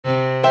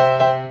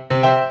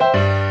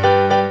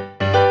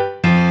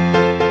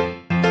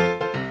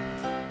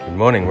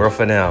morning, we're off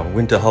on our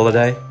winter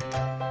holiday.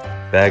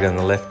 Bag on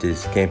the left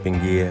is camping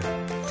gear,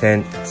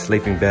 tent,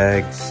 sleeping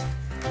bags,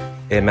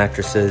 air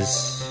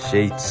mattresses,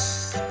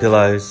 sheets,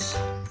 pillows,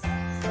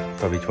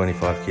 probably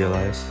 25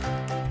 kilos.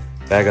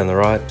 Bag on the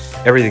right,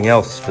 everything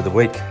else for the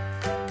week.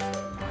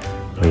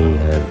 We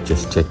have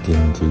just checked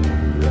into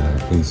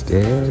East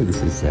Air.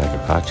 This is our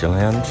departure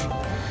lounge.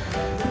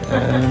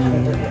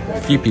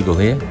 A few people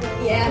here,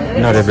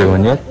 not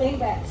everyone yet.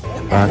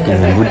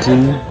 Parking in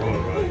Woodson,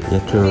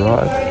 yet to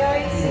arrive.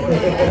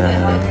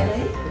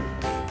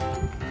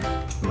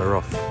 We're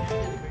off.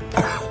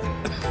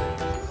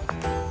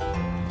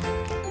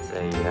 It's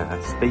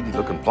a speedy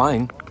looking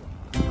plane.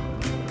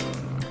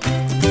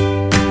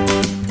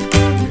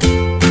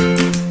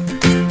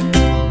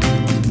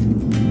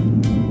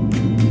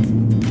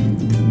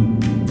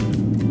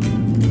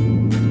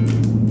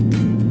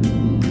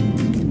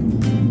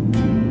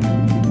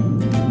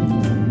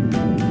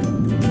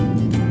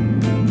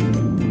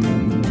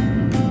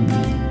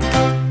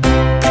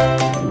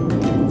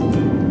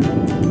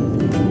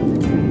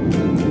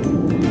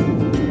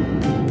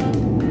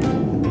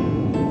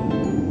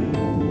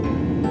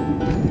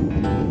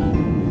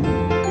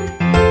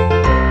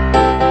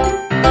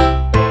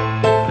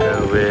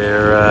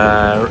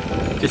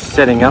 Just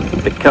setting up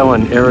at the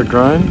Coen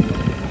Aerodrome.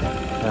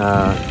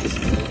 Just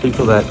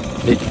people that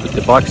need to put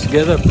their bikes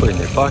together, putting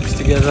their bikes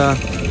together.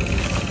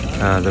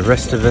 The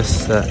rest of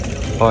us,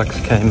 bikes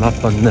came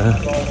up on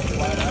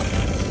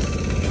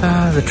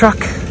the truck.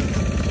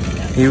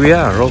 Here we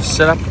are, all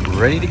set up,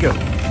 ready to go.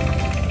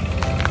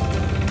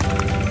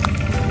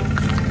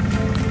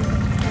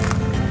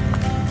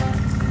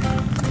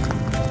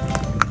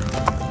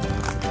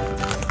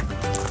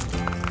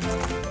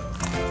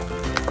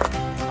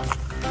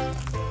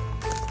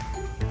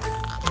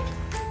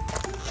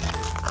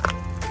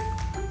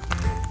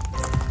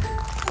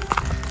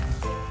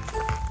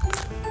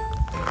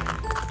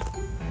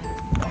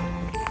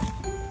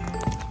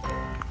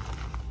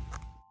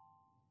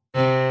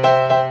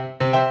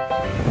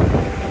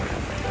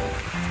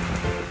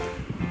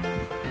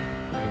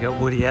 We got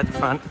Woody out the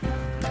front,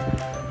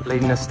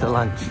 leading us to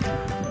lunch.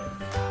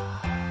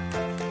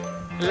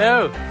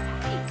 Hello!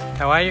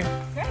 How are you?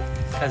 Great.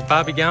 How's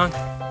Barbie going?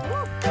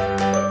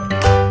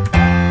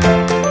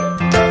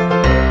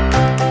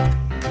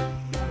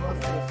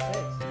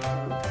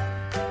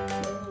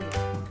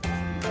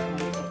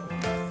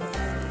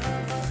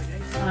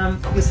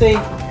 You see,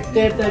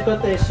 they've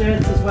got their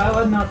shirts as well.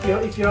 I don't know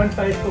if you're on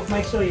Facebook,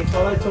 make sure you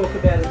follow Talk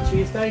About It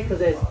Tuesday, because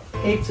there's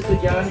heaps of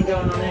good yarning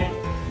going on there.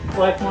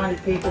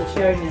 Like-minded people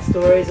sharing their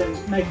stories and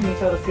making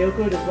each other feel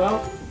good as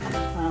well,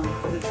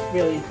 because it's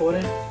really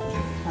important.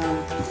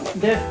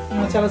 Dev, you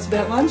want to tell us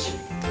about lunch?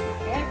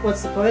 Yeah.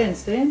 What's the plan,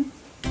 Stan?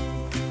 2,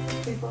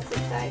 4, 6,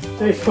 8.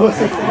 2, 4,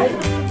 6, 8.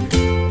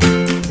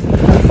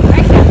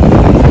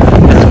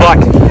 It's black.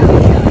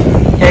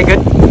 Yeah,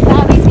 good.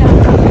 Barbie's gone.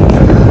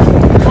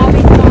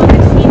 Barbie's gone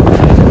at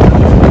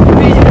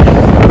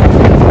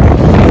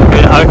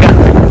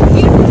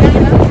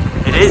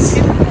 10. It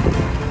is.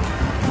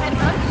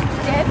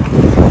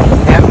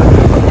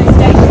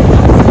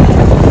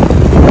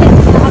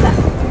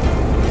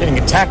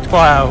 Attacked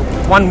by a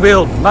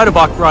one-wheeled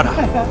motorbike rider.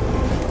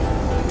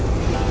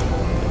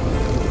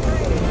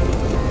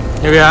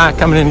 Here we are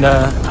coming into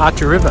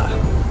Archer River.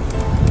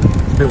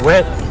 It's a bit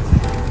wet.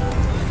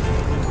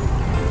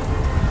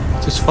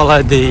 Just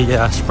followed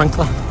the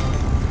sprinkler.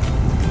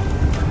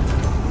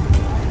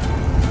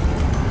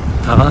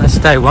 Oh, that's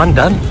day one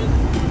done.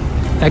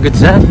 How good's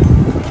that?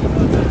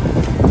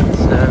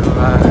 So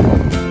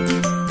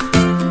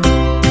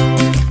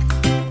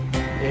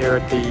here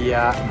at the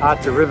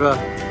Archer River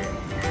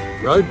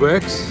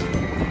roadworks,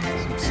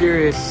 some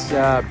serious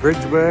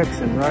bridge works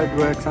and road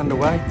works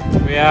underway.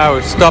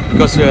 We've stopped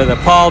because of the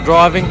pile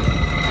driving,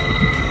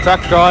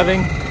 truck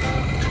driving,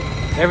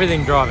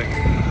 everything driving.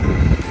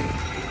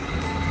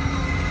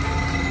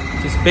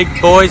 Just big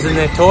boys and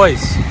their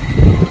toys.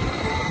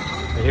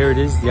 So here it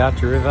is, the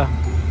Archer River.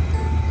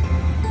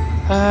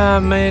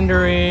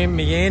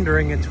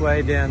 Meandering its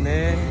way down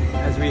there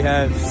as we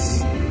have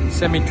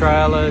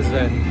semi-trailers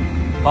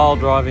and pile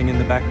driving in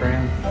the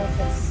background.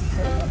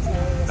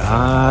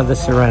 The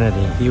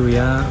Serenity. Here we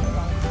are,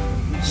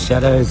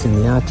 shadows in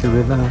the Archer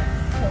River,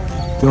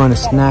 doing a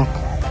snack,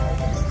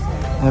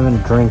 having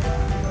a drink,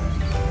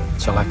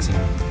 chillaxing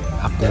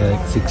after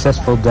a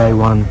successful day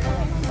one,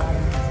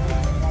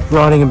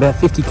 riding about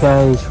 50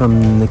 k's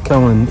from the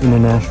Coen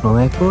International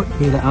Airport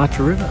here to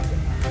Archer River,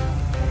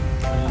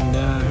 and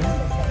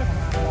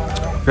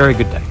very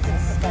good day.